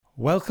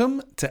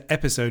Welcome to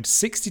episode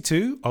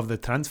 62 of the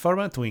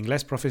Transforma tu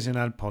Inglés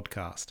Profesional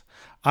podcast.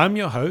 I'm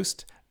your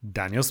host,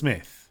 Daniel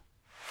Smith.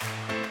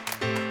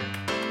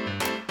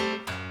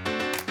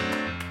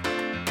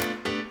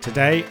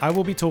 Today, I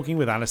will be talking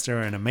with Alistair,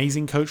 an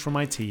amazing coach from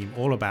my team,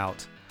 all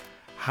about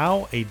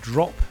how a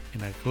drop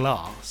in a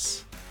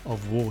glass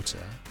of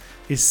water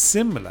is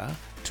similar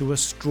to a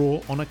straw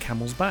on a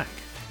camel's back,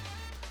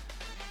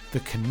 the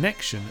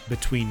connection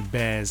between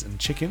bears and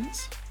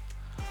chickens,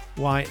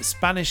 why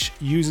Spanish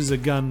uses a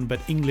gun but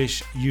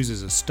English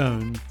uses a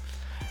stone,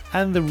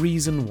 and the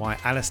reason why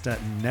Alistair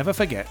never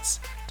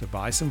forgets to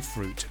buy some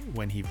fruit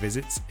when he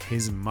visits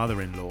his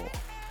mother-in-law.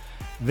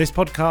 This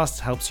podcast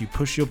helps you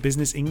push your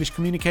business English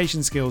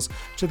communication skills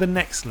to the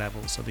next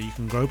level so that you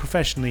can grow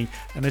professionally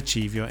and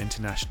achieve your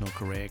international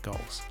career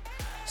goals.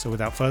 So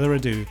without further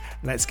ado,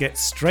 let's get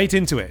straight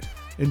into it.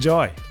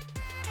 Enjoy!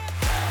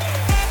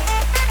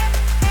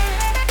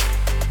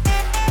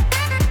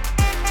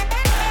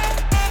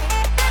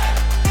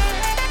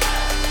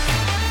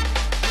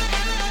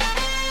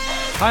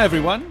 Hi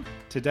everyone,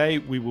 today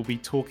we will be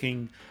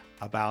talking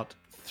about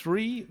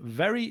three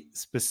very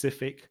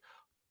specific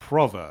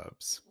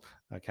proverbs,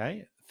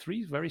 okay?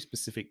 Three very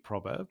specific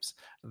proverbs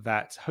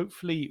that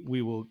hopefully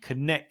we will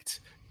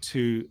connect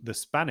to the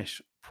Spanish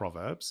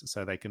proverbs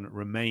so they can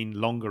remain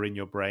longer in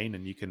your brain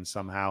and you can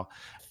somehow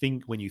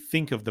think, when you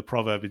think of the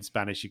proverb in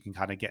Spanish, you can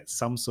kind of get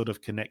some sort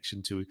of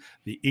connection to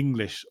the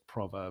English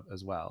proverb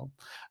as well.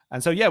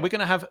 And so, yeah, we're going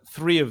to have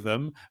three of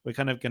them. We're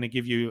kind of going to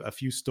give you a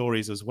few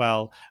stories as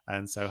well.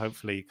 And so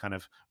hopefully kind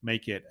of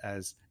make it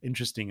as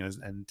interesting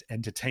and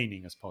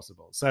entertaining as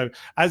possible. So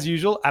as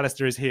usual,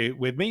 Alistair is here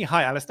with me.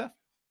 Hi, Alistair.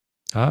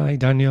 Hi,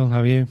 Daniel.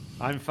 How are you?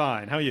 I'm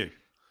fine. How are you?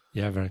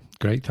 Yeah, very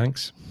great.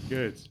 Thanks.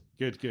 Good.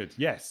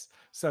 Yes.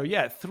 So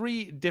yeah,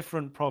 three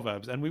different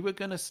proverbs. And we were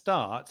going to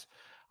start,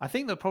 I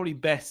think they're probably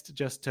best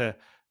just to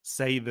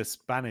say the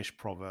Spanish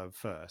proverb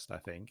first, I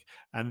think.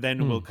 And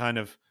then we'll kind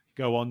of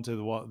go on to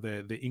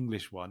the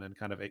English one and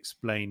kind of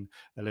explain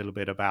a little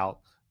bit about,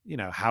 you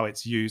know, how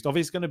it's used.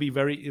 Obviously, it's going to be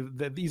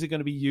these are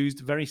going to be used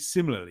very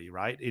similarly,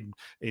 right,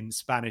 in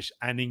Spanish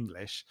and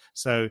English.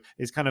 So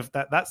it's kind of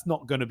that's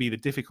not going to be the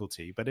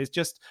difficulty, but it's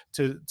just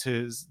to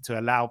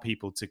allow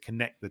people to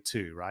connect the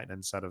two, right,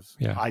 and sort of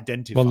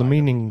identify. Well, the them.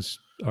 meanings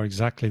are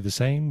exactly the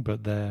same,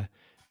 but the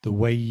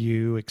way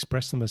you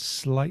express them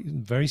is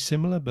very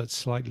similar, but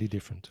slightly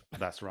different.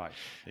 That's right,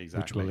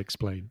 exactly. Which we'll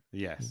explain.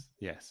 Yes.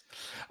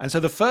 And so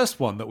the first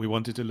one that we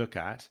wanted to look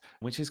at,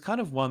 which is kind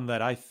of one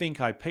that I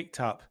think I picked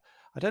up.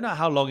 I don't know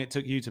how long it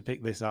took you to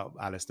pick this up,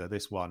 Alistair,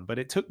 this one, but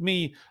it took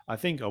me, I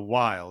think, a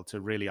while to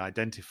really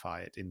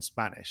identify it in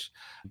Spanish.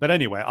 But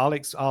anyway,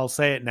 I'll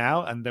say it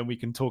now, and then we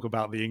can talk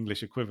about the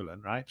English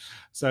equivalent, right?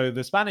 So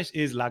the Spanish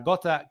is la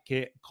gota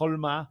que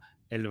colma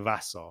el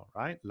vaso,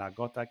 right? La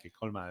gota que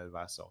colma el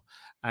vaso.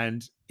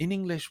 And in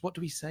English, what do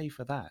we say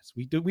for that?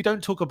 We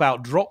don't talk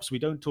about drops. We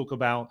don't talk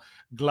about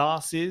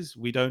glasses.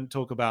 We don't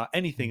talk about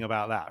anything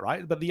about that,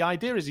 right? But the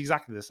idea is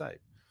exactly the same.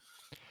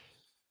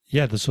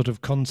 Yeah, the sort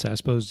of concept, I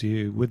suppose,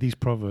 with these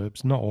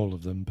proverbs, not all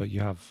of them, but you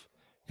have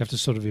to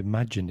sort of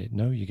imagine it,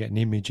 no? You get an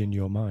image in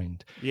your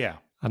mind. Yeah.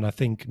 And I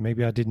think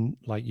maybe I didn't,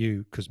 like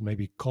you, because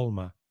maybe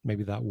colma,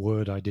 maybe that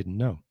word I didn't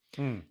know.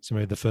 So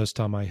maybe the first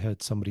time I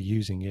heard somebody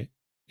using it,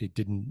 it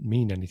didn't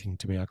mean anything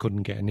to me. I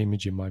couldn't get an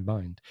image in my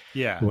mind.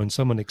 Yeah. But when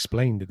someone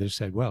explained it, they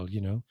said, well,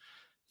 you know,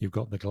 you've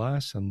got the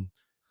glass and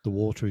the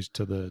water is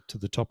to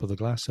the top of the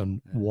glass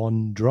and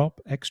one drop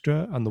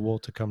extra and the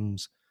water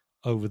comes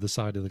over the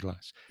side of the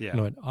glass. Yeah. And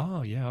I went,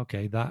 oh, yeah,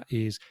 okay, that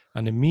is.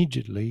 And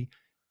immediately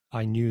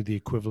I knew the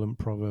equivalent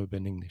proverb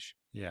in English.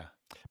 Yeah.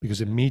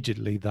 Because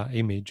immediately that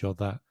image or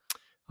that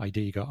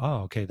idea, you go,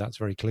 oh, okay, that's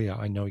very clear.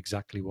 I know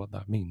exactly what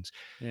that means.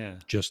 Yeah.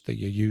 Just that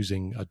you're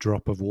using a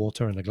drop of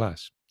water in a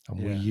glass. And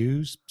we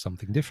use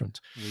something different.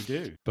 We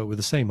do. But with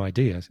the same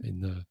idea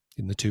in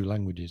the two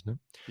languages, no?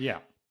 Yeah.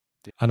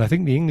 And I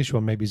think the English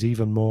one maybe is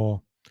even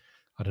more,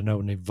 I don't know,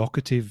 an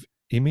evocative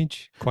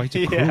image, quite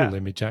a cruel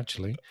image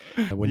actually,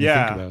 when you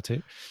think about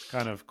it.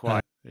 Kind of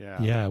quite,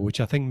 Yeah, which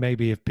I think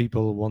maybe if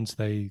people, once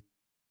they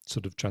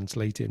sort of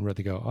translate it and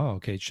really go, oh,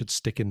 okay, it should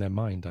stick in their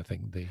mind, I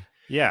think.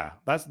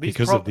 That's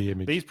of the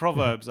image. These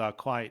proverbs are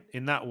quite,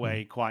 in that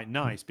way, quite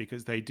nice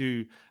because they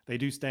do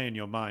stay in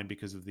your mind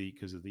because of the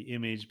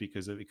image,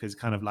 because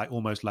kind of like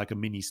almost like a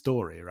mini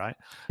story, right?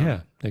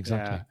 Yeah,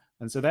 exactly. Yeah.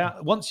 And so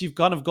once you've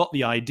kind of got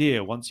the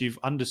idea, once you've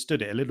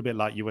understood it, a little bit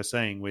like you were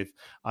saying with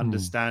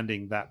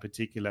understanding that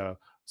particular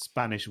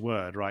Spanish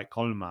word, right,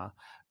 colma.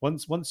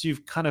 Once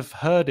you've kind of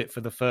heard it for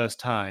the first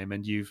time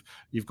and you've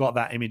got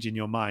that image in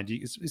your mind,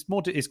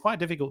 it's quite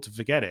difficult to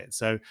forget it.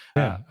 So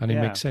it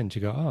makes sense.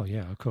 You go, oh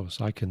yeah, of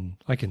course, I can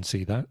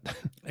see that.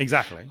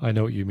 Exactly. I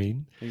know what you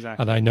mean.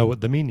 Exactly. And I know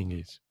what the meaning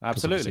is.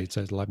 Absolutely. It's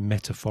a like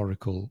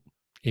metaphorical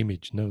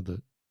image,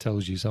 that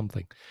tells you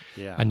something.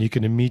 Yeah. And you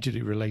can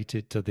immediately relate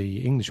it to the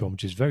English one,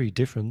 which is very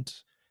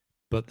different,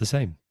 but the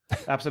same.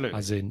 Absolutely.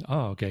 As in,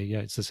 okay, yeah,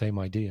 it's the same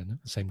idea, no?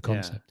 The same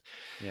concept.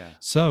 Yeah.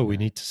 So we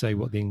need to say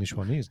what the English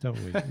one is, don't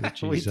we?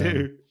 Which is, we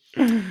do.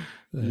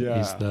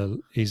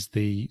 Is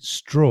the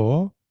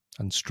straw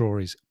and straw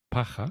is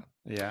paja,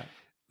 Yeah.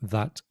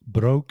 that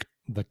broke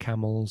the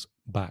camel's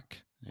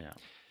back. Yeah.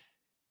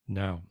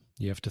 Now,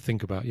 you have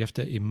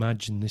to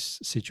imagine this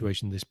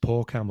situation. This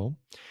poor camel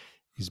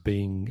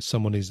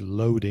someone is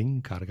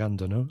loading,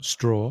 cargando, no,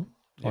 straw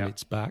on Yeah.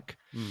 its back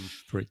Mm.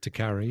 for it to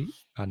carry,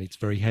 and it's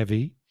very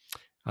heavy.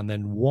 And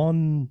then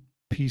one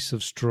piece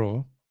of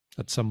straw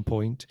at some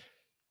point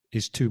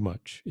is too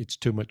much. It's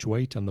too much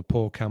weight, and the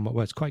poor camel,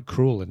 well, it's quite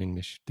cruel in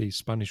English. The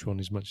Spanish one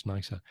is much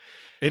nicer.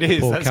 It The is.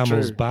 poor That's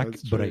camel's true. back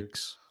That's true.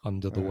 breaks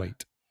under the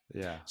weight.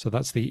 Yeah. So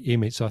that's the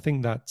image. So I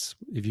think that's,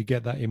 if you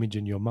get that image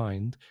in your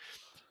mind,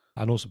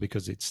 and also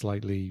because it's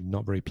slightly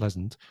not very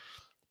pleasant,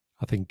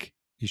 I think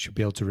you should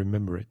be able to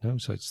remember it. No,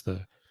 so it's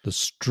the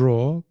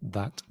straw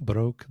that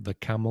broke the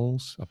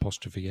camel's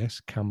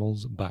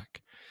camel's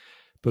back.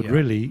 But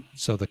really,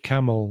 so the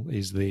camel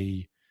is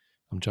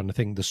I'm trying to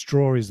think. The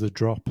straw is the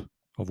drop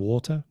of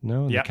water,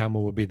 no, and the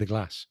camel would be the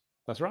glass.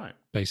 That's right.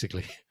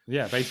 Basically.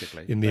 Yeah,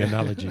 basically. In the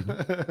analogy.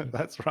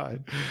 That's right.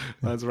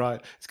 That's right.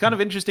 It's kind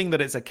of interesting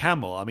that it's a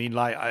camel. I mean,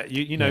 like,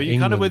 you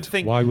England, kind of would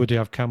think. Why would you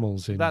have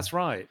camels in? That's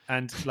right.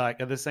 And like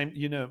at the same,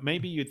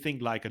 maybe you'd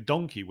think like a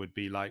donkey would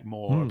be like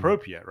more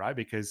appropriate, right?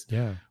 Because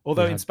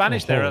although in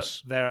Spanish there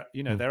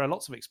are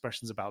lots of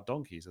expressions about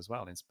donkeys as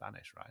well in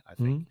Spanish, right? I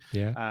think.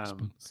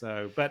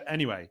 But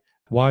anyway.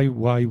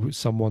 Why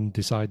someone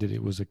decided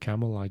it was a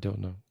camel, I don't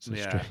know.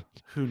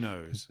 Who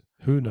knows?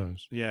 Who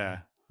knows? Yeah.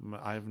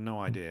 I have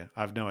no idea.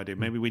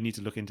 Maybe we need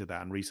to look into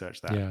that and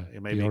research that. Yeah,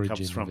 maybe it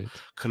comes from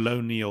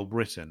colonial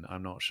Britain.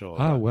 I'm not sure.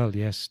 Well,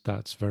 yes,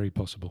 that's very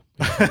possible.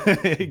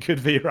 It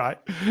could be, right?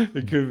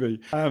 It could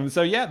be.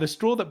 The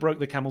straw that broke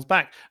the camel's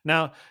back.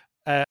 Now,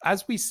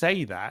 as we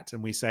say that,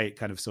 and we say it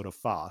kind of sort of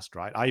fast,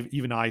 right?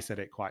 I said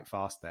it quite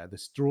fast there. The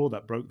straw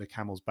that broke the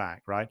camel's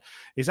back, right?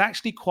 Is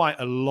actually quite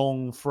a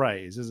long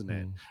phrase, isn't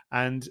it?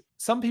 And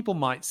some people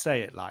might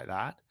say it like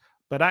that,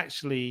 but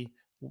actually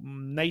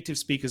native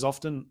speakers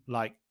often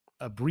like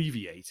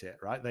abbreviate it,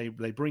 right?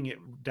 They bring it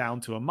down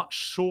to a much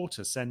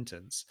shorter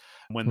sentence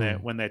when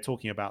they're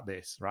talking about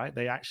this, right?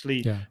 They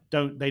actually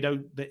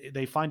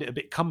they find it a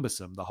bit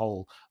cumbersome, the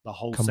whole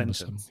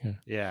sentence.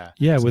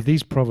 With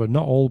these proverbs,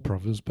 not all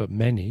proverbs, but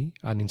many,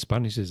 and in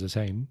Spanish is the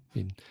same.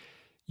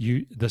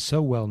 They're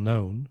so well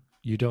known,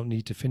 you don't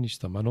need to finish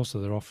them, and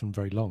also they're often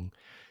very long.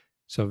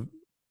 So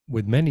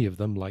with many of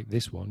them, like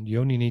this one,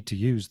 you only need to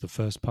use the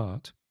first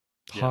part,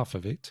 half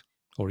of it,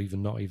 or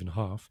even not even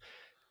half,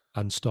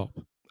 and stop.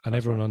 And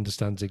everyone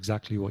understands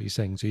exactly what you're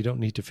saying. So you don't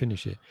need to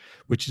finish it,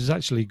 which is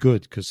actually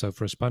good, because so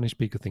for a Spanish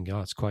speaker thinking,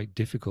 it's quite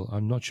difficult,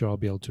 I'm not sure I'll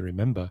be able to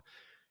remember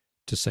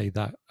to say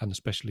that, and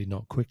especially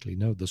not quickly.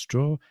 No, the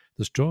straw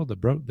that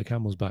broke the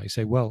camel's back. You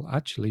say, well,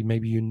 actually,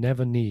 maybe you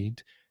never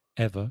need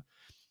ever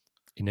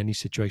in any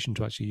situation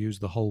to actually use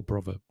the whole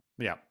proverb.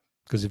 Yeah.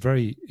 Because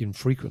very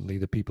infrequently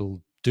the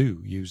people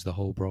do use the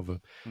whole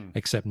proverb,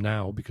 except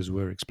now because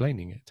we're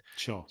explaining it.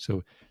 Sure.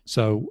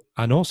 So,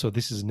 and also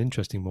this is an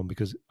interesting one,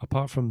 because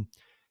apart from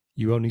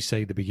you only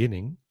say the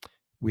beginning,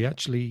 we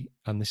actually,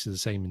 and this is the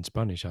same in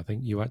Spanish, I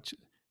think, you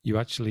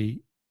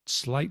actually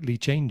slightly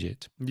change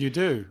it. You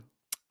do.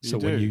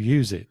 When you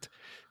use it,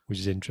 which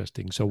is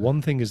interesting. So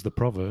one thing is the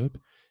proverb,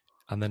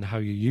 and then how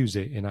you use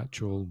it in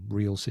actual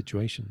real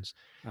situations.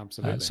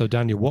 Absolutely. So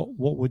Daniel,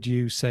 what would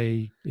you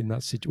say in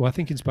that situation? Well, I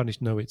think in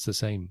Spanish, no, it's the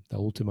same, the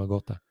última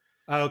gota.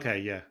 Oh, okay,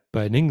 yeah.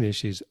 But in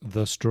English is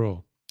the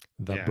straw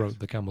that broke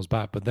the camel's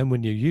back. But then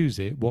when you use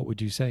it, what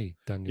would you say,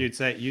 Daniel?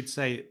 You'd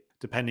say,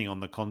 depending on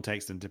the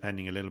context and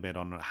depending a little bit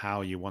on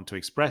how you want to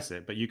express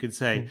it, but you could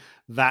say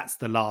that's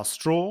the last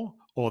straw,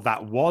 or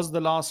that was the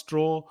last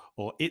straw,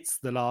 or it's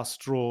the last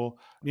straw,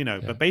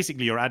 but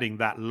basically you're adding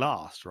that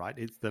last, right?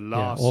 It's the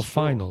last or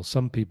straw. Final.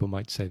 Some people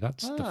might say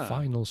that's the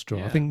final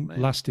straw. I think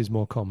last is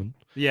more common.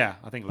 Yeah,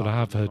 I think. But I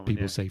have heard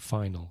people say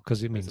final,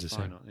 because it means the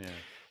final, same. Yeah.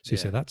 So you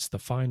say that's the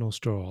final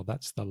straw,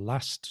 that's the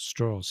last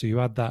straw. So you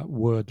add that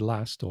word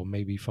last, or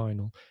maybe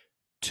final,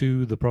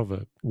 to the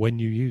proverb when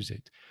you use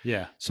it.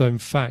 Yeah. So in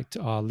fact,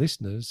 our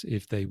listeners,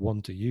 if they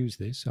want to use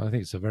this, I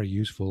think it's a very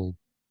useful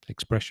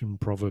expression,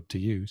 proverb to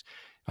use.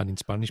 And in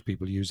Spanish,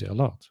 people use it a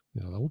lot.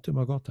 La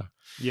última gota.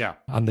 Yeah.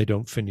 And they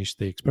don't finish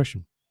the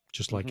expression,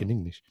 just like in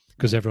English,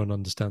 because everyone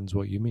understands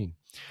what you mean.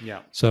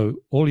 Yeah. So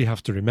all you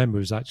have to remember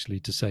is actually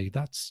to say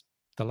that's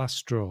the last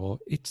straw, or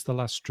it's the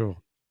last straw.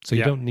 So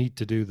you don't need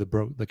to do the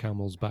broke the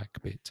camel's back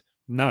bit.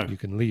 No. You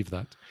can leave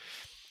that.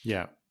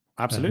 Yeah,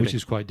 absolutely. Which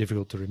is quite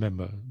difficult to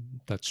remember.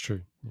 That's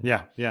true.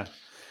 Yeah.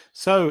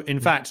 So, in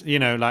fact,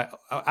 like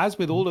as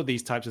with all of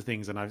these types of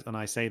things, and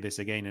I say this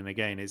again and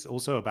again, it's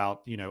also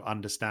about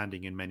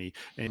understanding in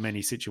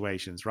many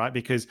situations, right?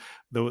 Because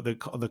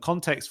the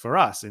context for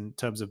us in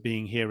terms of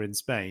being here in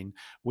Spain,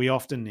 we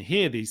often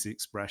hear these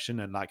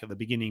expression, and like at the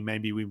beginning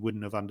maybe we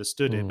wouldn't have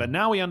understood it, but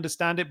now we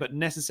understand it, but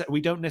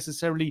we don't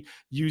necessarily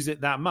use it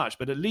that much.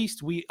 But at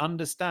least we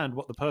understand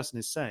what the person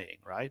is saying,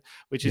 right?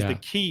 Which is the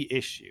key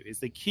issue. Is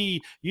the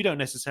key. You don't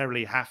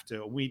necessarily have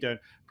to. We don't.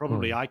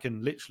 Probably I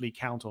can literally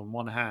count on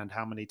one hand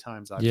how many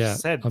times I've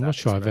said that. I'm not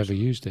sure expression. I've ever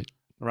used it.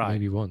 Right.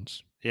 Maybe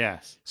once.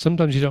 Yes.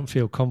 Sometimes you don't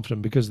feel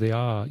confident because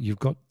you've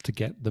got to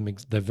get them,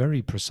 they're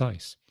very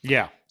precise.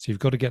 Yeah. So you've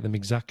got to get them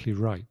exactly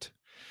right.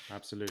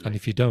 Absolutely. And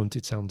if you don't,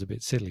 it sounds a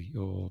bit silly,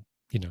 or,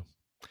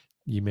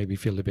 you maybe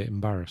feel a bit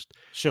embarrassed.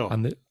 Sure.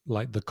 And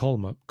like the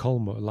Colma,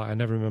 like I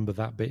never remember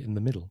that bit in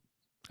the middle,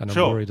 and I'm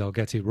Sure. worried I'll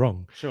get it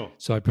wrong. Sure.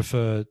 So I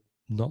prefer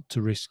not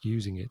to risk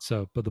using it.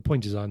 So, but the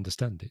point is, I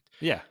understand it.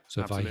 Yeah.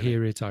 So absolutely. if I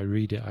hear it, I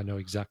read it, I know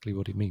exactly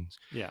what it means.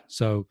 Yeah.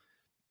 So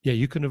yeah,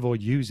 you can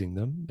avoid using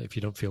them if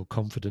you don't feel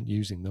confident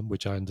using them,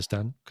 which I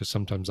understand because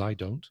sometimes I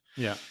don't.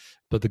 Yeah.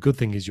 But the good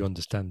thing is you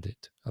understand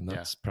it, and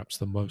that's perhaps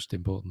the most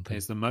important thing.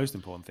 It's the most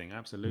important thing.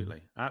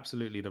 Absolutely.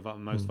 Absolutely the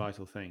most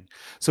vital thing. Mm.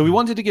 So we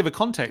wanted to give a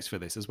context for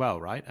this as well,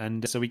 right?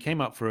 And so we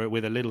came up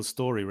with a little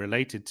story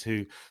related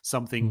to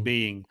something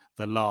being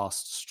the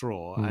last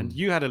straw. And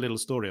you had a little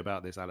story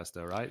about this,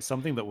 Alistair, right?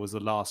 Something that was the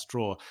last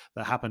straw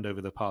that happened over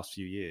the past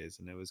few years.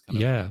 And it was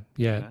kind of...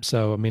 Yeah.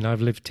 So, I mean,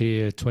 I've lived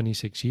here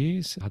 26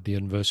 years. I had the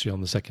anniversary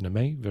on the 2nd of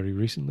May very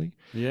recently.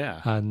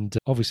 Yeah. And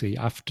obviously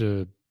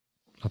after,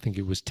 I think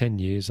it was 10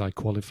 years, I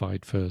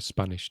qualified for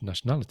Spanish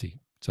nationality.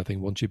 So I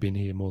think once you've been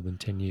here more than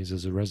 10 years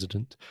as a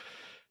resident,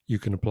 you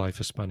can apply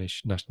for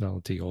Spanish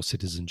nationality or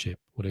citizenship,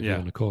 whatever you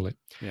want to call it.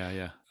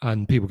 Yeah.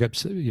 And people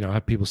kept, I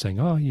had people saying,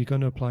 "Oh, you're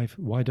going to apply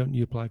for, why don't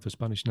you apply for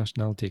Spanish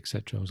nationality,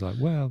 etc." I was like,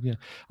 well, yeah.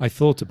 I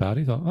thought about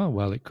it, thought, oh,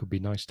 well, it could be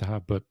nice to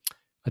have, but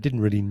I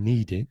didn't really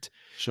need it.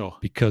 Sure.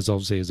 Because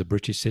obviously as a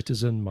British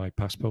citizen, my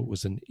passport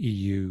was an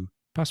EU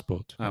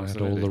passport. And I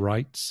had all the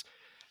rights.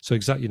 So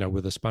exactly,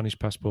 with a Spanish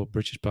passport,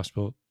 British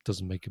passport,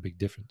 doesn't make a big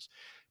difference.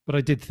 But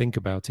I did think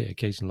about it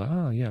occasionally,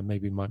 like, yeah,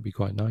 maybe it might be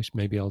quite nice.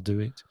 Maybe I'll do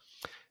it.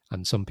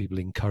 And some people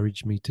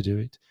encouraged me to do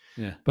it.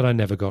 Yeah. But I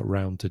never got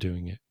round to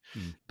doing it.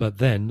 But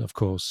then, of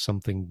course,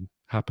 something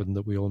happened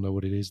that we all know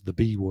what it is, the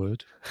B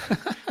word.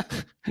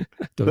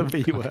 The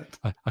B word.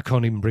 I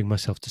can't even bring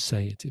myself to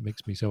say it. It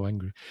makes me so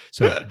angry.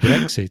 So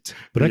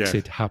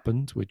Brexit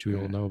happened, which we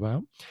all know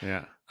about.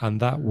 Yeah. And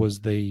that was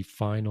the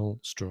final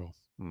straw,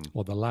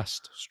 or the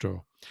last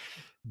straw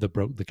that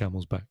broke the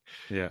camel's back.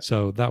 Yeah.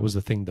 So that was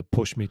the thing that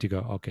pushed me to go,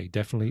 okay,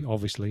 definitely,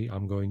 obviously,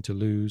 I'm going to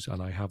lose,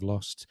 and I have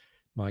lost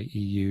my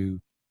EU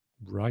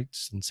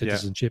rights and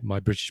citizenship.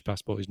 My British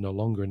passport is no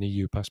longer an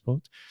EU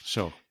passport.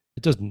 Sure.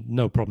 It doesn't,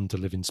 no problem to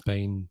live in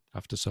Spain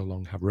after so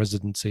long, have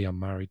residency. I'm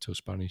married to a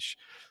Spanish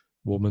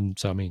woman.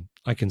 So, I mean,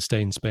 I can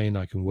stay in Spain.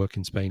 I can work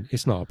in Spain.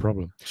 It's not a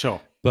problem.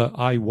 Sure. But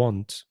I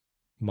want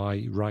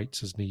my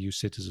rights as an EU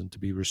citizen to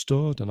be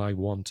restored, and I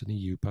want an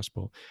EU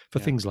passport for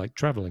things like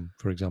traveling,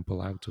 for example,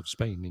 out of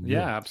Spain in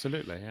Europe.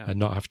 Absolutely. Yeah. And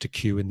not have to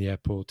queue in the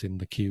airport in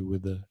the queue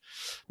with the,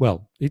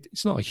 well,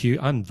 it's not a queue,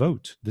 and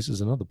vote. This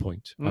is another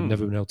point. I've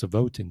never been able to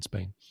vote in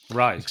Spain.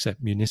 Right.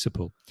 Except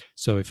municipal.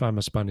 So if I'm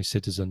a Spanish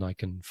citizen, I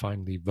can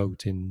finally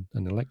vote in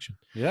an election.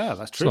 Yeah,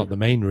 that's true. It's not the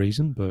main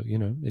reason, but,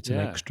 it's an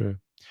extra.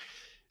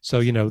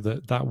 So,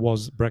 that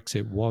was,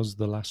 Brexit was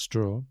the last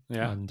straw.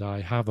 Yeah. And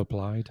I have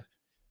applied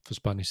for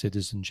Spanish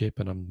citizenship,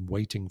 and I'm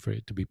waiting for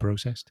it to be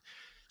processed.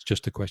 It's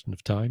just a question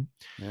of time.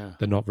 Yeah.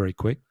 They're not very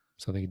quick.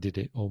 So I think I did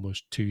it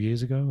almost 2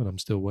 years ago, and I'm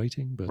still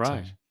waiting. But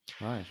Right.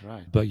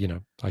 But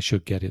I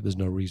should get it. There's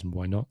no reason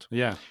why not.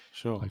 Yeah,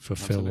 sure. I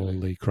fulfill all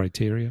the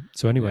criteria.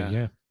 So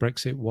anyway,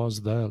 Brexit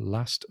was the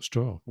last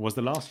straw. Was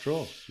the last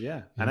straw.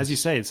 Yeah. And as you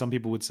say, some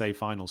people would say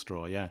final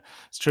straw. Yeah,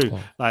 it's true.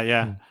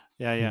 I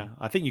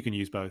think you can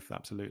use both.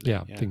 Absolutely.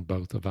 Yeah, I think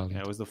both are valid.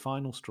 Yeah, it was the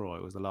final straw.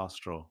 It was the last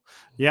straw.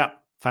 Yeah.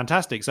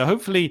 Fantastic. So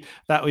hopefully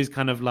that is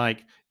kind of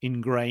like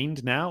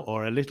ingrained now,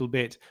 or a little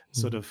bit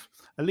sort of,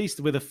 at least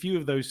with a few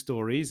of those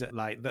stories,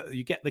 like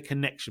you get the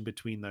connection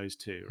between those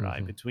two,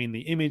 right? Between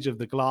the image of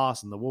the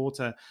glass and the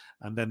water,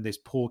 and then this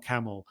poor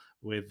camel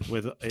with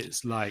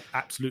it's like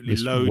absolutely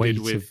loaded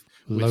with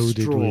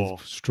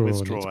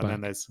straw, and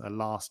then there's a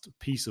last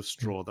piece of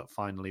straw that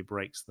finally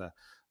breaks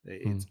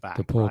its back.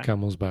 The poor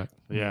camel's back.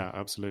 Yeah,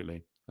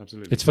 absolutely.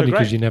 Absolutely. It's funny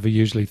because you never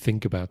usually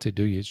think about it,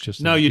 do you? It's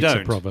just you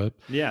don't. A proverb.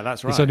 Yeah,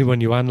 that's right. It's only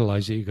when you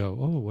analyze it, you go,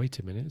 "Oh, wait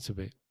a minute, it's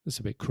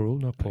a bit cruel."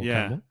 No, poor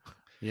camel.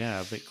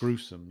 Yeah, a bit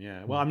gruesome.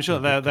 Yeah. Well, I'm sure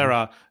there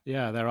are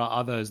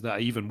others that are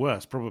even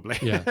worse, probably.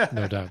 Yeah,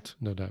 no doubt.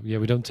 Yeah,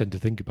 we don't tend to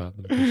think about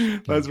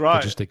them. That's right.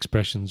 They're just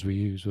expressions we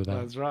use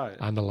without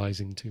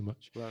analyzing too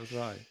much. That's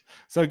right.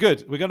 So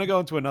good. We're going to go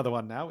on to another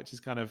one now, which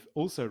is kind of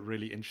also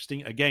really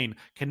interesting. Again,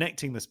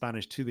 connecting the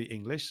Spanish to the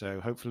English.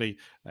 So hopefully,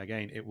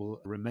 again, it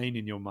will remain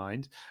in your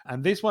mind.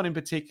 And this one in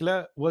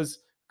particular was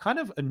kind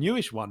of a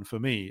newish one for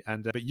me,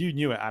 and but you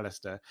knew it,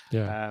 Alistair.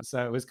 Yeah.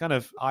 So it was kind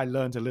of, I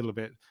learned a little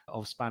bit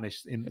of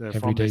Spanish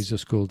every day's a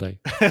school day.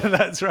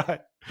 That's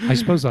right. I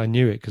suppose I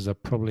knew it because I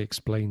probably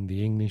explained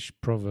the English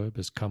proverb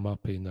has come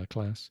up in a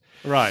class.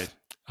 Right.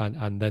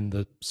 And then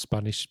the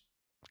Spanish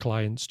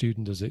client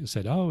student has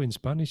said, "Oh, in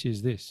Spanish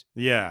is this."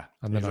 Yeah.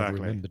 And then I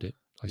remembered it.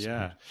 I suppose.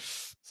 Yeah.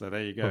 So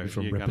there you go. Probably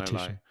from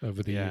repetition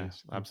over the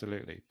years.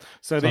 Absolutely.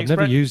 So I've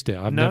never used it.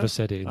 I've never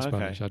said it in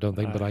Spanish, I don't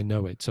think, but I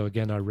know it. So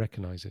again, I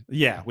recognize it.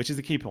 Yeah, which is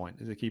a key point.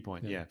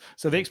 Yeah.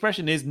 So the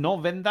expression is "no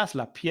vendas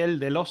la piel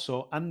del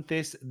oso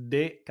antes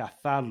de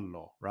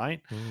cazarlo,"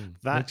 right?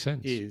 That makes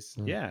sense. Is,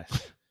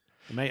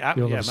 They all have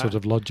Yeah, a sort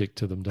of logic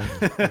to them, don't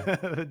they?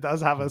 it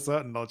does have a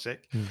certain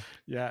logic. Mm.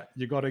 Yeah,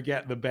 you got to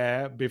get the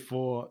bear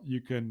before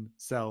you can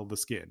sell the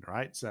skin,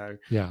 right? So,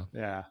 Yeah,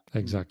 yeah,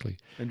 exactly.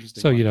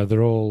 interesting So, one.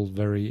 they're all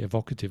very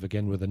evocative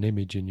again with an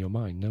image in your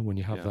mind. No? When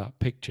you have Yeah, that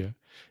picture,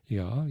 you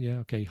go, oh, yeah,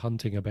 okay,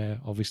 hunting a bear.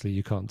 Obviously,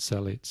 you can't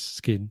sell its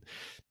skin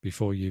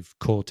before you've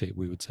caught it,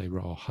 we would say,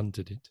 or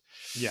hunted it.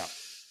 yeah,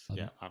 Um,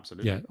 yeah, yeah,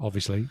 absolutely.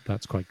 obviously,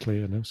 that's quite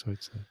clear. No? So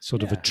it's a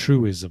sort of a Yeah,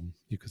 truism,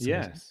 you could say.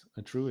 Isn't it? yes,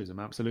 a truism,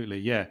 absolutely.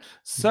 Yeah. Mm.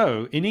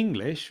 So in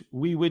English,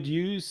 we would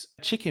use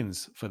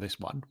chickens for this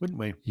one, wouldn't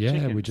we? Yeah, we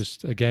Chickens.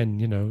 just, again,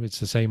 it's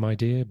the same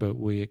idea, but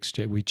we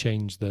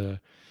change The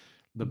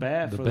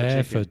bear the for the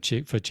bear for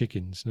chicken. for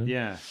chickens, no?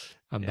 Yes,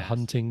 And the yes,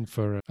 hunting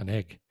for an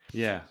egg.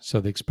 yeah.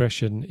 So the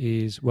expression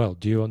is, well,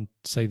 do you want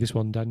to say this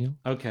one, Daniel?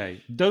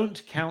 Okay.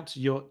 Don't count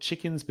your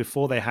chickens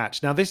before they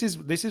hatch. Now, this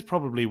is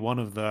probably one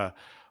of the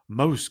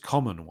most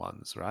common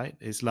ones, right?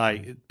 It's Mm.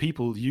 like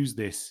people use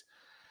this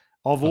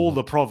of A all the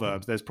lot.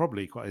 proverbs. There's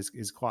probably quite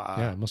is quite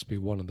Yeah, a it must be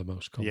one of the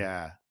most common.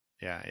 yeah.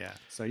 Yeah, yeah.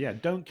 So yeah,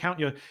 don't count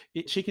your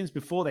chickens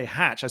before they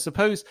hatch. I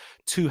suppose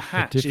to It's a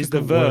hatch is the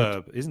difficult word.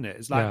 verb, isn't it?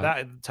 It's like Yeah,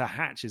 that. To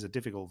hatch is a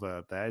difficult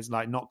verb. There, it's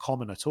like not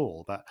common at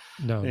all. But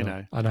no, you no.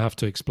 know, And I have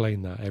to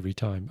explain that every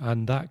time.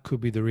 And that could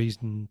be the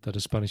reason that a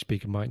Spanish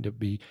speaker might not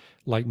be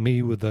like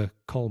me with the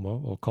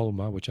colmo or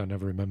colma, which I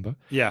never remember.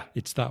 yeah,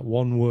 It's that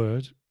one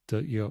word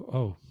that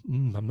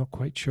I'm not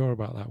quite sure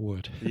about that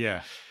word.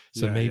 yeah,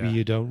 So yeah, maybe yeah,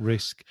 you don't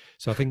risk.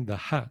 So I think the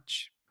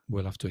hatch,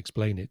 we'll have to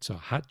explain it. So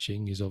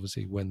hatching is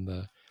obviously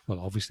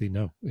obviously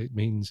no. It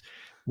means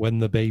when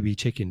the baby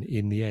chicken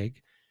in the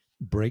egg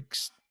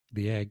breaks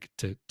the egg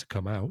to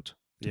come out,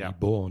 to yeah, be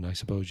born, I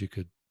suppose you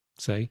could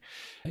say.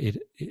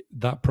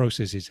 That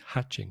process is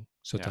hatching.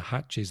 So to yeah,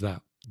 hatch is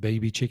that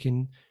baby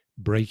chicken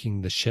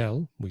breaking the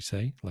shell, we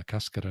say, la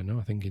cáscara, no,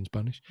 I think in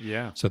Spanish.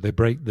 yeah. So they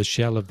break the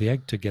shell of the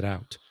egg to get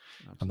out,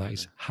 and that Absolutely.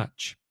 is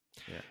hatch.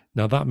 Yeah.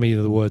 Now, that may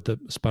be the word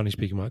that Spanish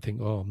speaker might think,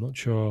 oh, I'm not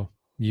sure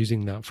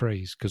using that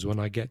phrase, because when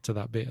I get to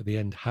that bit at the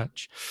end,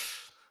 hatch,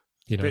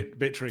 Bit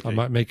I tricky.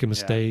 might make a Yeah.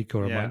 mistake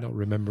or I might Yeah. not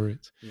remember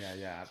it. Yeah.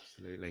 Yeah.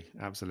 Absolutely.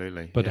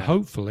 Absolutely. But Yeah.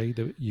 hopefully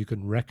you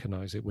can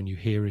recognize it when you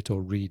hear it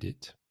or read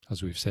it,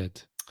 as we've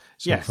said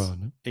so Yes. far.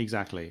 No?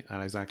 Exactly.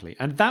 And exactly.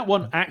 And that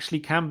one actually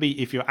can be,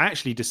 if you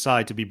actually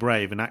decide to be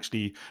brave and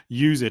actually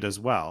use it as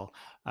well,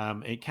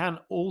 it can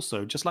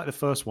also, just like the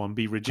first one,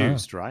 be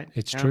reduced, right? It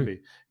It's true.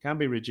 can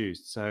be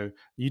reduced. So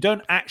you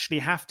don't actually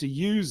have to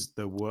use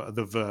the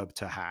verb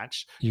to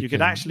hatch. You You could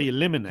can, actually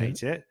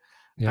eliminate it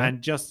yeah.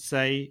 and just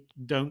say,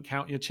 "Don't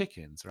count your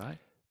chickens," right?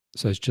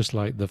 So it's just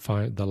like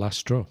the last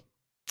straw.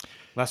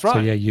 That's So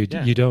right. yeah,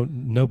 Yeah. you don't,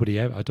 nobody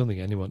ever, I don't think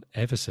anyone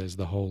ever says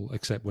the whole,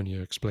 except when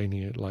you're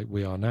explaining it like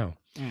we are now.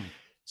 Mm.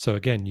 So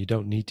again, you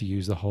don't need to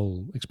use the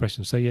whole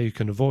expression. So yeah, you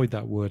can avoid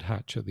that word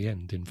hatch at the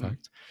end, in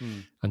fact,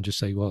 and just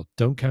say, well,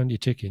 don't count your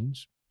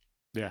chickens.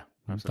 Yeah,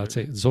 That's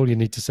absolutely. it. That's all you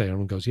need to say.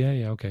 Everyone goes,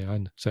 yeah, okay.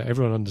 So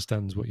everyone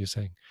understands what you're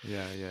saying,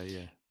 Yeah, yeah,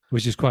 yeah.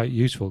 which is quite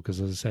useful because,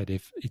 as I said,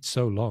 if it's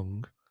so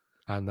long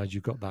and as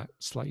you've got that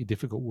slightly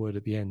difficult word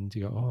at the end,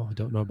 you go, oh, I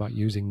don't know about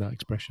using that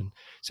expression.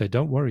 So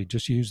don't worry,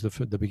 just use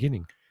the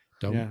beginning.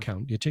 Don't Yeah.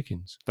 count your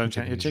chickens. Don't which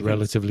I count your think is chickens.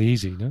 relatively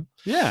easy, no?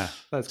 Yeah,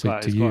 that's To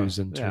quite use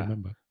and to yeah.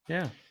 remember.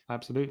 Yeah,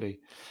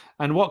 absolutely.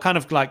 And what kind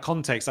of like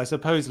context? I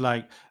suppose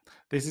like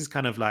this is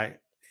kind of like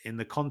in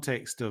the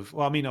context of,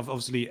 well, I mean,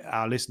 obviously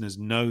our listeners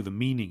know the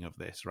meaning of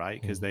this, right?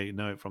 Because they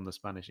know it from the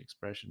Spanish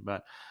expression.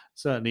 But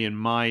certainly in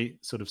my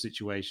sort of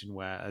situation,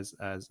 where as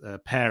a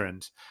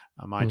parent,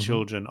 my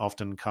children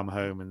often come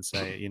home and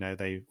say,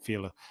 they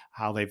feel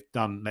how they've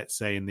done, let's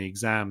say, in the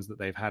exams that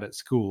they've had at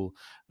school,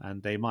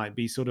 and they might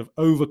be sort of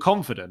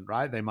overconfident,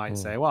 right? They might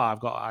say, well,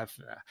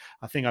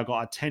 I think I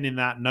got a 10 in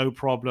that, no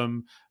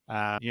problem.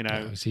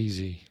 It's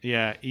easy.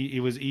 Yeah,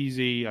 it was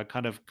easy. I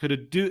kind of could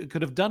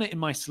have done it in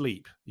my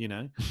sleep.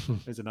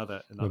 There's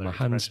another With my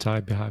expression. hands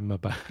tied behind my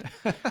back.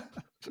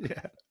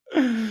 Yeah.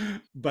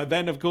 But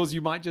then, of course,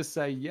 you might just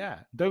say, yeah,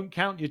 don't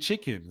count your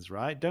chickens,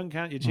 right? Don't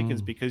count your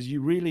chickens because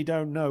you really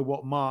don't know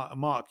what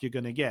mark you're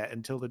going to get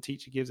until the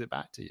teacher gives it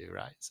back to you,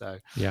 right? So,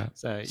 yeah.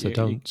 So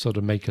don't sort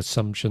of make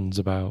assumptions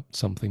about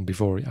something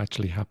before it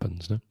actually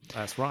happens, no?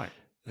 That's right.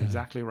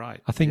 Exactly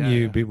right. I think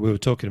we were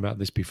talking about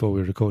this before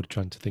we recorded,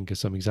 trying to think of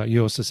some example.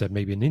 You also said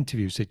maybe an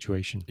interview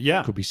situation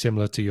could be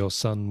similar to your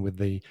son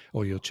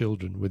or your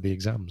children with the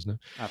exams, no?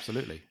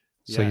 Absolutely.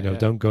 So,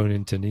 don't go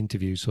into an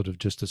interview sort of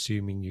just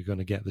assuming you're going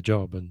to get the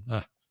job and,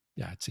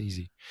 it's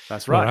easy.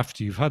 That's right. Or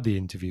after you've had the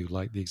interview,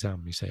 like the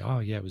exam, you say, oh,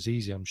 yeah, it was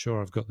easy. I'm sure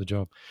I've got the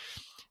job.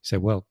 You say,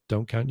 well,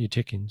 don't count your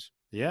chickens.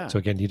 Yeah. So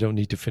again, you don't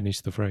need to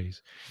finish the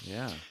phrase.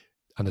 Yeah.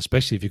 And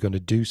especially if you're going to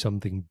do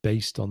something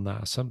based on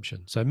that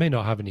assumption. So it may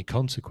not have any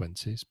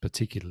consequences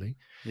particularly.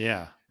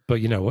 Yeah.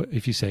 But,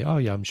 if you say, oh,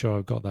 yeah, I'm sure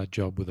I've got that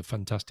job with a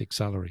fantastic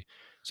salary,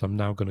 so I'm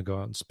now going to go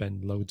out and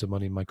spend loads of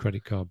money in my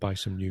credit card, buy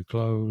some new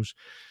clothes,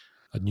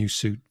 a new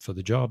suit for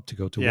the job to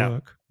go to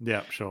work.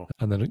 Yeah, sure.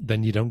 And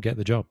then you don't get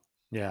the job.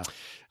 Yeah.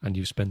 And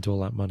you've spent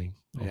all that money.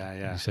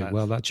 Yeah. You say,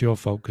 well, that's your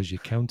fault because you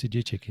counted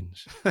your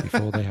chickens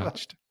before they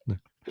hatched.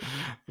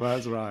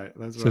 That's right.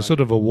 That's So right. sort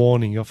of a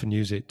warning, you often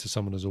use it to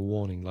someone as a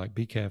warning, like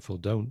be careful,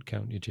 don't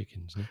count your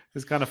chickens. No?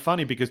 It's kind of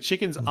funny because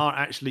chickens Mm, are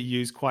actually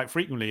used quite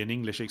frequently in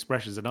English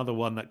expressions. Another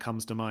one that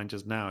comes to mind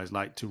just now is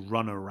like to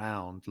run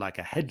around like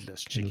a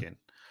headless it'll- chicken,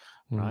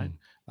 right? mm,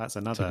 That's it's a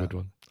another. good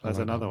one. I That's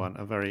like that another one.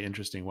 one, a very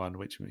interesting one.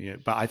 Which, yeah,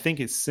 but I think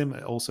it's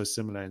also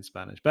similar in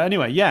Spanish. But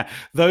anyway, yeah,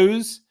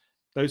 those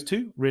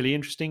two really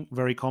interesting,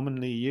 very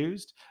commonly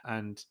used,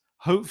 and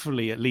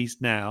hopefully, at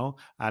least now,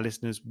 our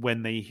listeners,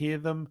 when they hear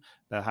them,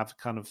 they'll have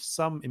kind of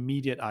some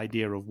immediate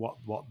idea of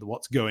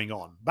what's going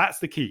on. That's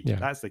the key. Yeah.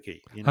 That's the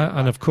key. You know, And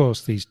like of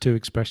course, these two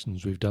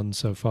expressions we've done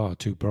so far,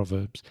 two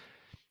proverbs,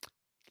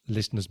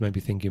 listeners may be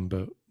thinking,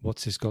 but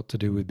what's this got to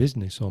do with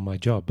business or my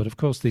job? But of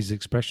course, these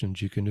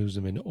expressions, you can use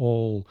them in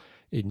all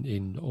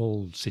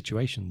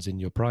situations in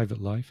your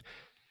private life,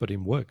 but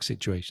in work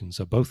situations.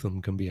 So both of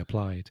them can be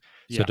applied.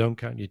 So yeah, don't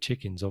count your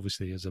chickens,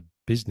 obviously, as a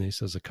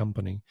business, as a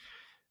company.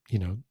 You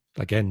know,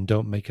 again,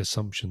 don't make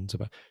assumptions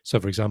about. So,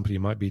 for example, you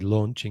might be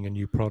launching a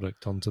new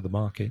product onto the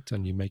market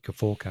and you make a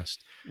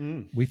forecast.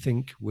 mm, We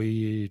think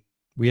we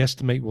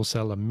estimate we'll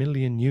sell 1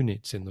 million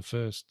units in the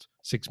first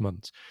 6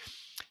 months,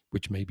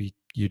 which maybe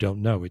you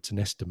don't know. It's an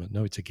estimate.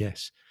 No, it's a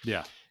guess.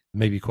 yeah,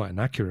 Maybe quite an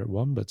accurate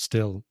one, but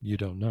still you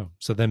don't know.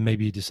 So then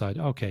maybe you decide,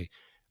 okay,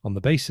 on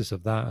the basis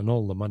of that and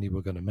all the money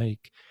we're going to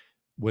make,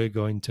 we're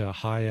going to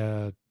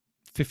hire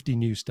 50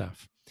 new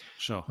staff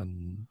sure,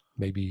 and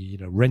maybe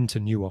rent a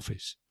new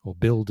office or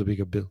build a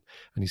bigger bill.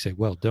 And you say,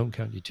 well, don't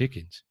count your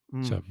chickens.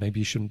 mm, So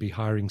maybe you shouldn't be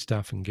hiring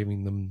staff and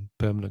giving them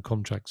permanent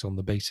contracts on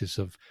the basis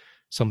of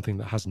something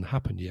that hasn't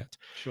happened yet.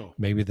 sure,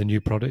 Maybe the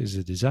new product is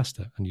a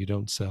disaster and you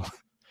don't sell,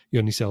 you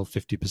only sell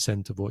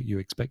 50% of what you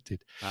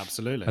expected.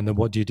 absolutely, And then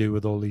what do you do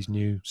with all these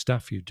new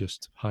staff you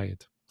just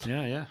hired?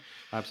 yeah, yeah,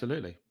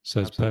 absolutely, So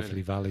it's absolutely,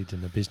 perfectly valid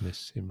in a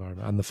business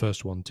environment. And the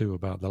first one too,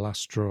 about the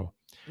last straw.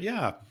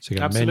 yeah, So you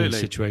got many absolutely,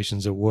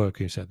 situations at work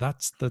you said,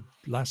 that's the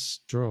last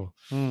straw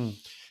mm.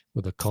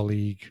 with a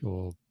colleague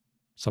or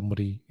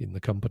somebody in the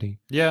company.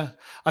 Yeah,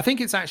 I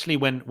think it's actually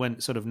when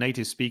sort of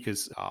native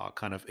speakers are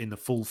kind of in the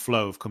full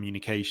flow of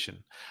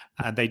communication,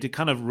 and they do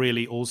kind of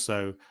really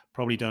also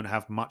probably don't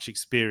have much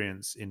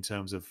experience in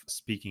terms of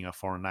speaking a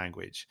foreign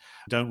language,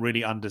 don't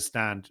really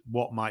understand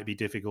what might be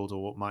difficult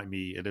or what might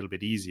be a little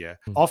bit easier.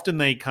 Mm, Often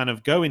they kind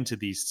of go into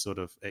these sort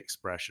of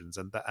expressions,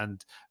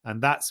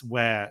 and that's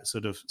where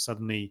sort of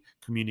suddenly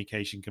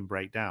communication can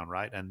break down,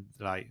 right? And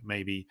like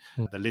maybe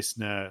mm, the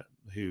listener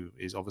who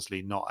is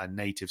obviously not a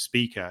native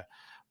speaker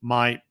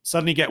might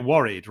suddenly get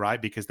worried,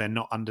 right? Because they're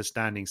not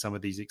understanding some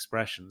of these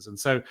expressions. And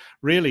so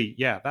really,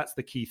 yeah, that's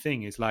the key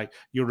thing is like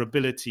your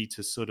ability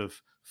to sort of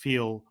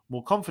feel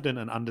more confident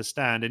and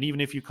understand. And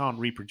even if you can't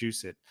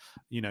reproduce it,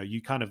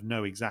 you kind of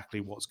know exactly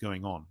what's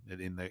going on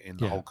in the yeah. whole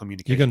You're going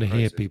communication to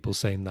hear process. people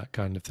saying that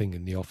kind of thing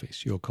in the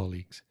office, your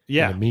colleagues, in a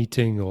Yeah.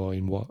 meeting or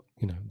in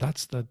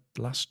that's the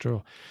last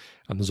straw.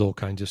 And there's all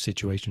kinds of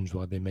situations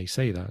where they may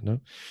say that, no?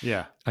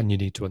 Yeah. And you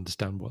need to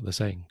understand what they're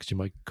saying because you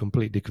might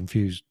completely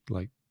confuse,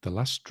 like, the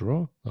last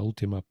straw, la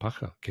última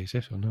paja, ¿qué es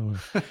eso? No.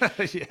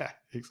 Yeah,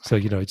 So,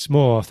 exactly. it's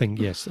more, I think,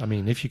 yes. I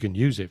mean, if you can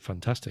use it,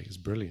 fantastic. It's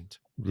brilliant.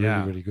 Really,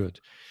 Yeah, really good.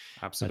 To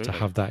absolutely.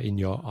 have that in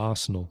your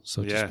arsenal,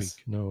 so to Yes.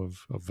 speak,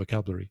 of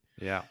vocabulary.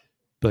 Yeah.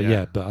 But Yeah.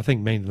 yeah, but I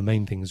think the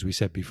main thing, as we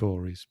said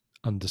before, is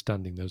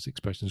understanding those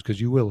expressions because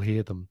you will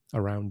hear them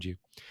around you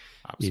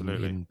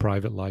Absolutely. in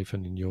private life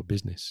and in your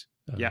business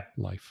Yeah.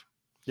 life.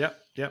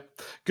 Yep,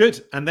 yep.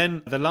 Good. And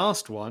then the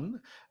last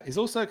one is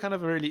also kind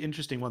of a really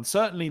interesting one.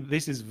 Certainly,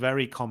 this is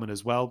very common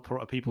as well.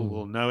 People Mm.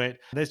 will know it.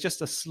 There's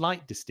just a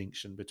slight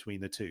distinction between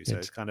the two. So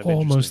It's it's kind of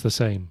almost interesting. the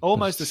same, but it's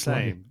Almost the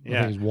slightly, same. I think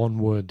Yeah. it's one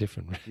word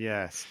different.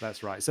 Yes,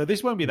 that's right. So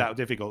this won't be Mm. that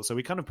difficult. So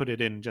we kind of put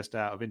it in just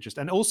out of interest.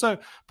 And also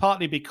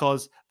partly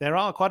because there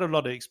are quite a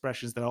lot of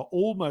expressions that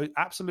are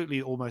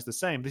absolutely almost the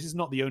same. This is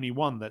not the only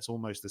one that's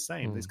almost the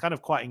same. It's Mm. kind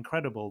of quite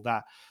incredible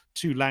that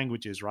two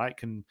languages, right,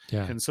 can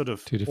Yeah, sort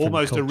of two different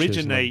almost cultures.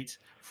 originate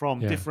from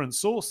Yeah. different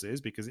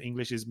sources, because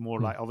English is more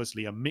Mm. like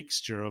obviously a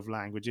mixture of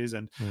languages,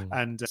 and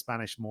Mm.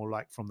 Spanish more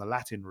like from the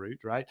Latin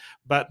root, right?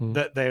 But Mm.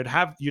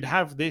 that you'd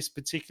have this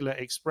particular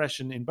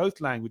expression in both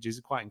languages,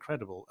 quite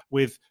incredible,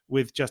 with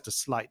just a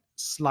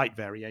slight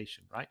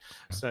variation, right?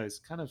 So it's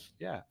kind of,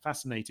 yeah,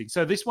 fascinating.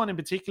 So this one in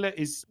particular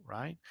is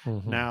right.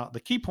 Mhm. Now the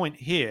key point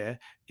here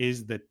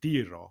is the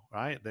tiro,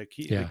 right? The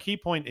key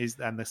point is,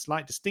 and the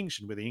slight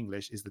distinction with the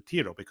English is the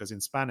tiro, because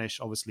in Spanish,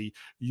 obviously,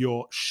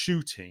 you're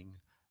shooting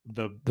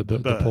the the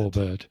poor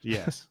bird.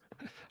 Yes,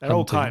 they're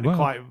all Hunting. Well,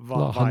 quite a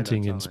lot of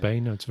hunting violent, in aren't they?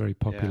 Spain. It's a very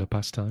popular Yeah.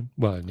 pastime.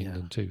 Well, in Yeah.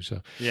 England too.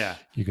 So Yeah.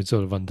 you can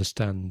sort of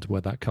understand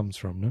where that comes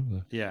from,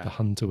 no? Yeah. The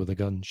hunter with a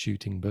gun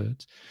shooting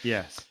birds.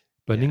 Yes.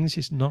 But in Yeah. English,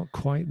 it's not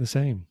quite the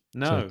same. So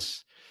No.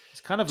 It's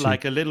kind of to-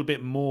 like a little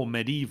bit more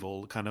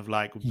medieval, kind of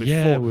like before.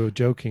 yeah, we were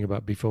joking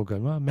about before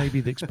going, well,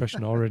 maybe the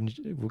expression orange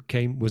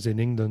was in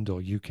England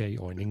or UK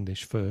or in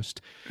English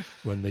first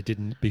when they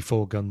didn't,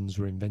 before guns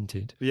were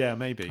invented. Yeah,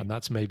 maybe. And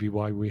that's maybe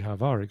why we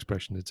have our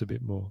expression. It's a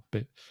bit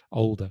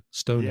older,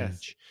 Stone Yes.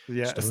 Age.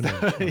 Yeah.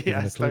 Stone Age.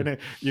 I've given a clue.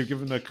 You've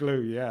given a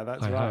clue. Yeah,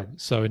 that's I right. have.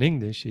 So in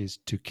English is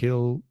to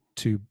kill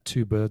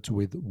two birds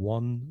with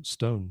one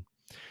stone.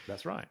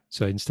 That's right.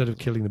 So instead of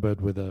killing the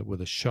bird with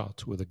a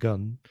shot, with a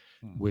gun,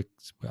 Hmm.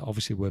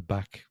 we're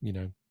back,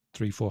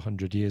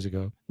 300-400 years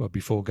ago, well,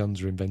 before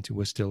guns were invented.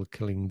 We're still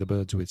killing the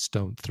birds with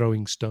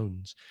throwing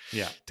stones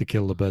Yeah. to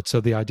kill the bird. So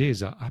the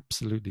ideas are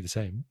absolutely the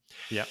same.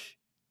 Yeah.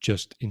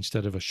 Just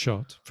instead of a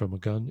shot from a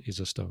gun is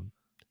a stone.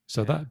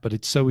 So Yeah. but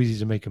it's so easy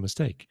to make a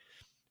mistake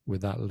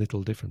with that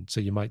little difference. So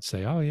you might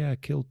say, oh yeah,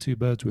 kill two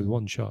birds with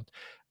one shot.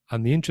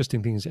 And the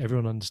interesting thing is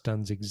everyone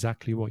understands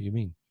exactly what you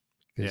mean.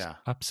 It's Yeah.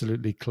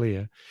 absolutely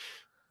clear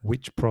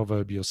which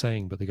proverb you're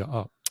saying, but they go,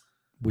 oh,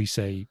 we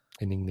say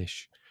in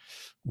English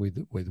with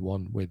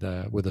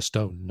a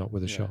stone, not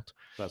with a Yeah. shot.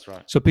 That's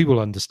right. So people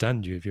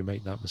understand you if you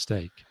make that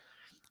mistake,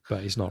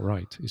 but it's not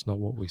right. It's not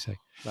what we say.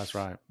 That's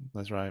right.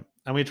 That's right.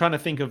 And we're trying to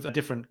think of a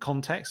different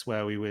context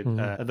where we would,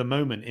 at the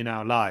moment in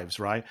our lives,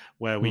 right,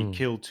 where we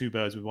kill two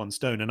birds with one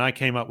stone. And I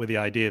came up with the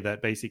idea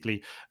that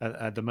basically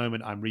at the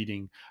moment I'm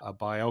reading a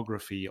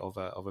biography of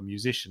a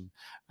musician,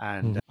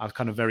 and I was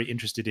kind of very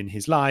interested in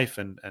his life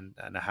and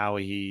how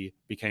he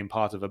became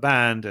part of a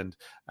band and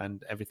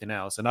everything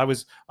else. And I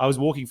was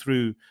walking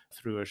through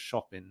a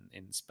shop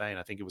in Spain.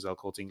 I think it was El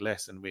Corte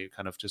Inglés, and we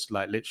kind of just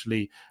like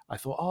literally, I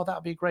thought, oh, that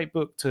would be a great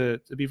book to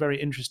be very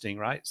interesting,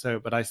 right? So,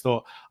 but I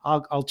thought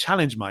I'll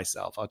challenge myself.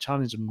 I'll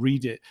challenge and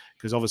read it,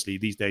 because obviously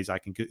these days I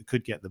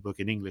could get the book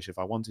in English if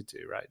I wanted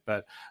to, right?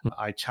 But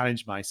I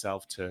challenged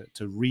myself to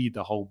read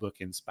the whole book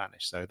in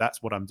Spanish. So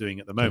that's what I'm doing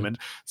at the moment.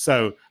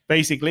 So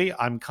basically,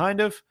 I'm kind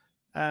of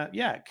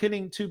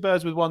killing two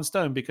birds with one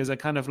stone, because I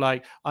kind of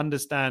like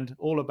understand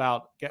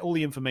get all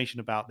the information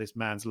about this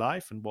man's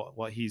life and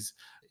what he's,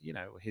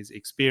 his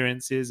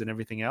experiences and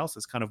everything else.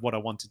 That's kind of what I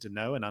wanted to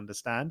know and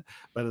understand.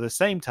 But at the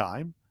same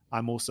time,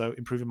 I'm also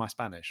improving my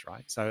Spanish,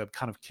 right? So I'm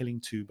kind of killing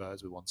two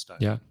birds with one stone.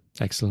 Yeah,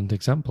 excellent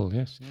example,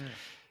 yes. Yeah.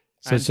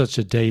 So it's such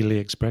a daily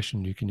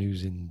expression you can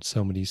use in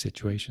so many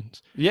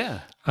situations. Yeah.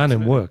 And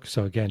absolutely. In work.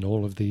 So again,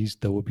 all of these,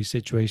 there will be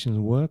situations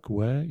in work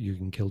where you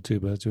can kill two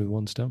birds with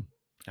one stone.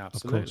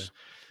 Absolutely. Of course.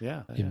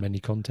 Yeah. In many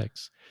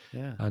contexts.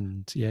 Yeah.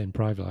 And in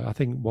private life. I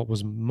think what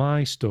was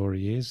my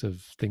story is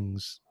of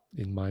things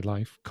in my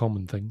life,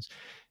 common things,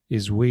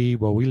 is we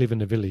live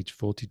in a village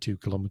 42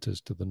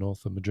 kilometers to the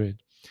north of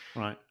Madrid.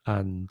 Right.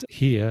 And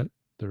here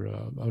there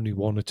are only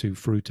one or two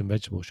fruit and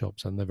vegetable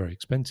shops, and they're very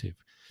expensive,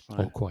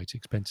 or quite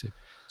expensive.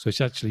 So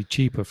it's actually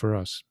cheaper for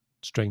us,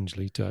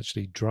 strangely, to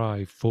actually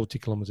drive 40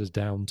 kilometers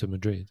down to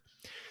Madrid.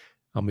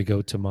 And we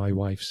go to my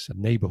wife's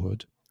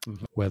neighborhood,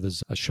 where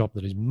there's a shop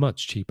that is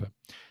much cheaper,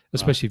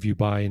 especially if you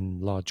buy in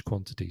large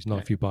quantities.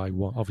 Not if you buy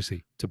one.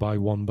 Obviously, to buy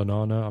one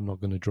banana, I'm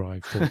not going to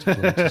drive 40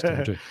 kilometers to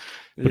Madrid.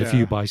 But if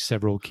you buy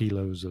several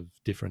kilos of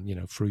different,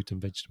 fruit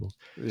and vegetables.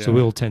 So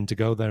we'll tend to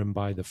go there and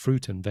buy the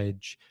fruit and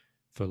veg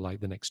for like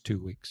the next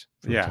 2 weeks,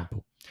 for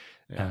example.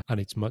 And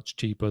it's much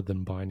cheaper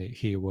than buying it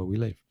here where we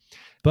live.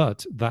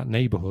 But that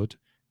neighborhood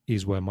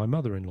is where my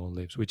mother-in-law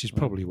lives, which is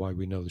probably why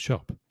we know the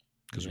shop.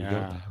 Because we go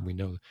there and we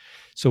know.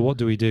 So what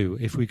do?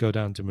 If we go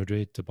down to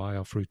Madrid to buy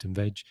our fruit and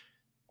veg,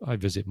 I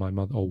visit my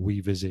mother, or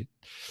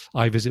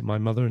I visit my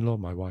mother-in-law,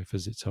 my wife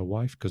visits her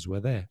wife, because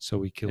we're there. So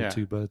we kill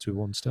two birds with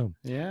one stone.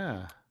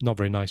 Yeah. Not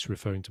very nice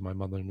referring to my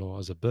mother-in-law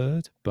as a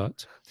bird,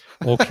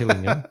 or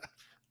killing her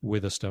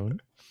with a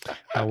stone.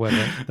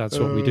 However, that's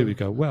what we do. We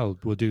go, well,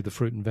 we'll do the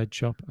fruit and veg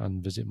shop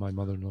and visit my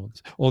mother-in-law,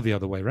 or the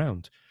other way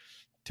around.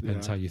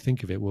 Depends how you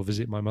think of it. We'll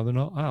visit my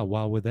mother-in-law.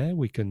 While we're there,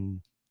 we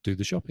can do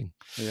the shopping.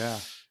 Yeah.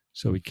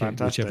 So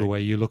whichever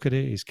way you look at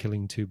it is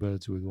killing two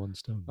birds with one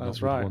stone,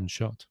 that's not right. with one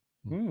shot.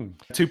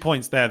 2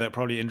 points there that are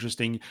probably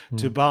interesting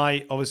to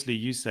buy. Obviously,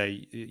 you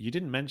say you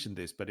didn't mention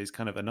this, but it's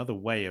kind of another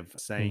way of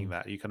saying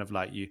that you kind of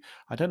like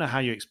I don't know how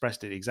you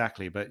expressed it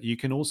exactly, but you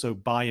can also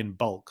buy in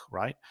bulk,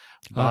 right?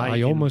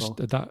 I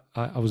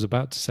was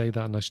about to say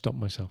that and I stopped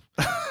myself.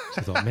 So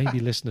I thought maybe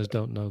listeners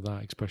don't know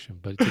that expression,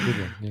 but it's a good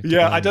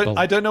one.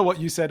 I don't know what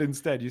you said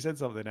instead. You said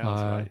something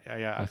else, right?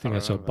 I think I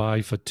said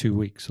buy for 2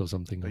 weeks or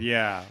something.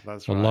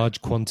 That's right. Or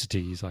large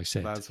quantities, I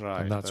said. That's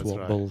right. And that's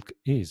what bulk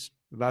is.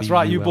 That's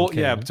right. You bought,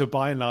 to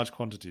buy in large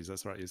quantities.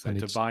 That's right. You said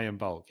to buy in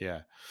bulk.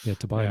 Yeah. Yeah,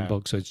 to buy in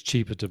bulk. So it's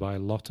cheaper to buy a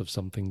lot of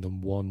something than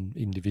one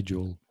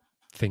individual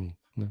thing,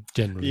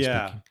 generally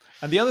speaking.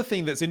 And the other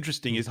thing that's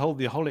interesting is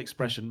the whole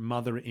expression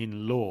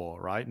mother-in-law,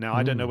 right? Now,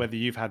 I don't know whether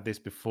you've had this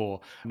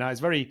before. Now, it's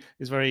very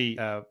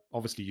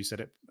obviously you said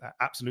it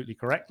absolutely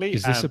correctly.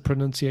 Is this a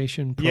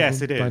pronunciation problem?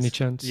 Yes, it is. By any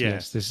chance?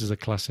 Yes, this is a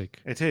classic.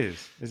 It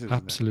is.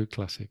 Absolute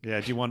classic.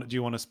 Yeah. Do you want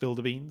to spill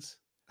the beans?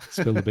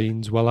 Spill the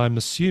beans. Well, I'm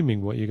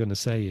assuming what you're going to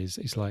say is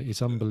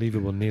it's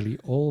unbelievable. Nearly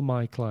all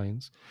my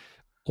clients,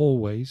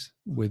 always,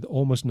 with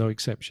almost no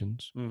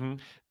exceptions,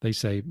 they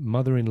say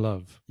mother in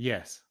love.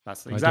 Yes,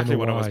 that's exactly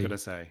what I was going to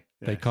say.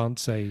 Yes. They can't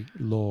say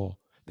law.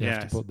 They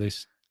have to put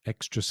this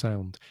extra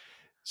sound.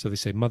 So they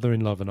say mother in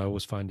love, and I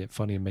always find it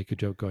funny and make a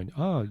joke going,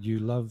 you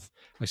love.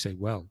 I say,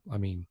 well, I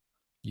mean,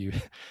 you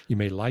you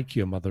may like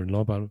your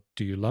mother-in-law, but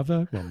do you love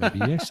her? Well, maybe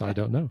yes, I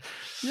don't know.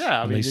 Yeah,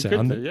 I And mean, they you say,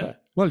 could do, yeah.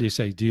 well, you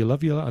say, do you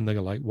love your? And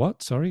they're like,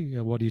 what? Sorry,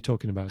 what are you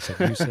talking about? So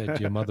you said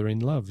your mother in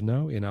love,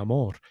 no, in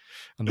amor.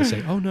 And they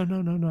say, oh no,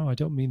 no, no, no, I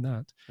don't mean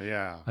that.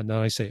 Yeah. And then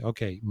I say,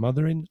 okay,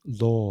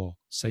 mother-in-law,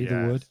 say the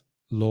word Yes.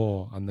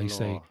 law, and they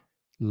say Law.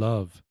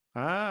 love.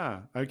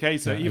 Ah, okay.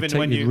 So I even take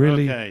when it you,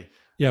 really, okay.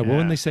 yeah. Well,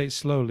 when Yeah. they say it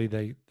slowly,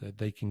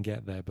 they can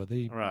get there, but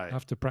they Right.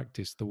 have to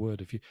practice the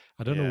word. If you,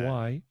 I don't know Yeah.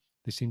 why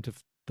they seem to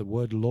the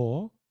word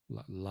law,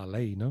 la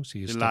ley, no. So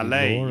you La study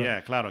ley. law. Yeah,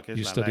 claro que es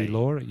You la study ley.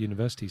 law at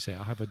university. Say,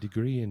 I have a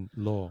degree in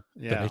law,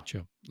 Yeah.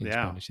 derecho in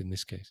Yeah. Spanish in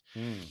this case.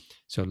 Mm.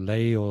 So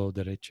ley or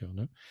derecho,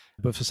 no.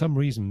 But for some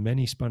reason,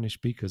 many Spanish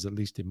speakers, at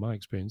least in my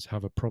experience,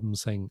 have a problem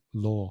saying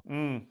law.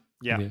 Mm.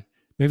 Yeah.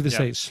 Maybe they Yeah.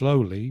 say it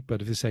slowly,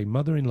 but if they say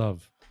mother in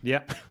love,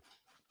 Yeah.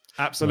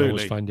 I always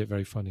Absolutely. find it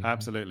very funny.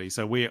 Absolutely.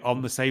 So we're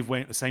on the same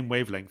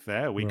wavelength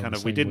there. We We're on kind the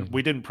of we same didn't we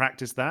wavelength. didn't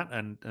practice that,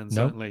 and No,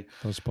 certainly,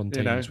 that was you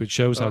spontaneous, know, which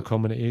shows how uh,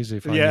 common it is.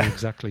 If I knew yeah.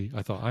 exactly,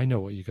 I thought I know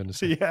what you're going to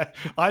say. Yeah,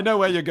 I know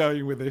where you're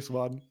going with this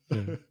one. Yeah.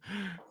 Yeah,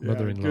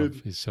 Mother in good.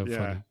 love is so Yeah,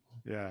 funny.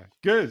 yeah,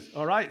 good.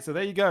 All right, so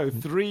there you go.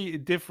 Mm, 3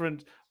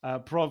 different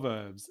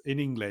proverbs in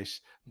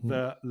English.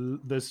 mm,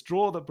 The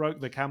straw that broke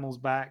the camel's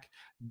back.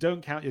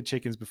 Don't count your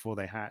chickens before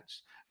they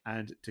hatch.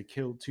 And to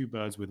kill 2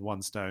 birds with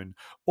 1 stone.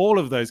 All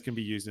of those can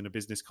be used in a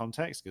business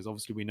context, because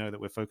obviously we know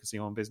that we're focusing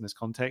on business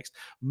context.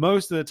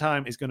 Most of the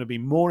time, it's going to be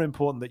more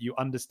important that you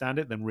understand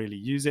it than really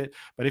use it.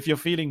 But if you're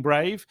feeling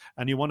brave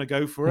and you want to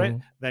go for it,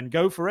 then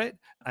go for it,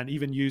 and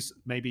even use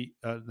maybe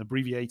an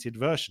abbreviated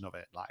version of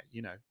it, like,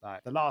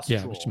 like the last yeah,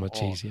 straw, which is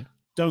much or easier.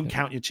 don't Yeah.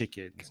 count your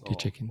chickens, Your or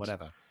chickens.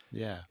 whatever.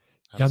 Yeah.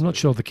 Yeah, I'm not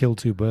sure Absolutely. the kill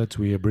 2 birds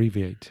we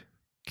abbreviate.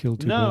 Kill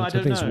 2 No, I birds. I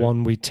don't think it's know.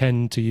 one we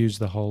tend to use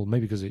the whole,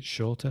 maybe because it's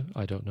shorter.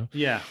 I don't know.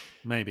 Yeah,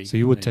 maybe. So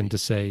you would tend to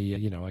say,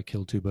 I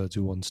killed 2 birds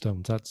with 1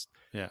 stone. That's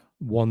Yeah.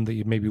 one that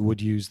you maybe would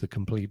use the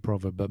complete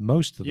proverb, but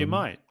most of You them,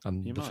 might.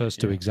 and You the might, first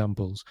 2 yeah.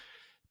 examples,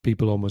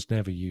 people almost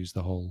never use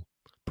the whole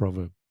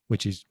proverb,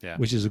 which is Yeah.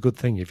 a good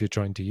thing if you're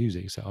trying to use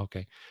it. You say,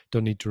 okay,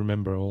 don't need to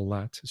remember all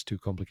that; it's too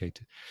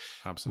complicated.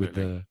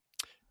 Absolutely.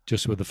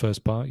 With the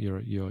first part,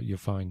 you're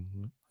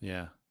fine.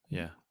 Yeah.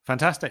 Yeah.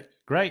 Fantastic.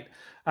 Great.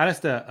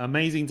 Alistair,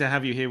 amazing to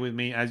have you here with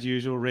me as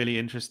usual. Really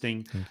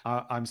interesting.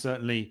 I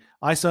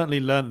certainly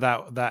learned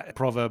that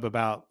proverb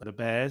about the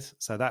bears.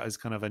 So that was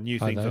kind of a new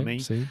thing for me.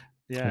 See?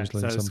 Yeah. Always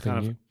learn so it's something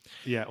kind new. of,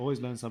 yeah,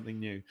 always learn something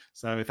new.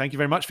 So thank you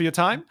very much for your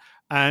time,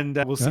 and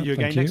we'll see you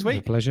again next week.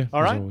 It's a pleasure.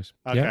 All as right. always.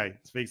 Okay. Yeah.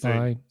 Speak soon.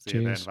 Bye. See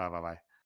Cheers. you then. Bye. Bye. Bye.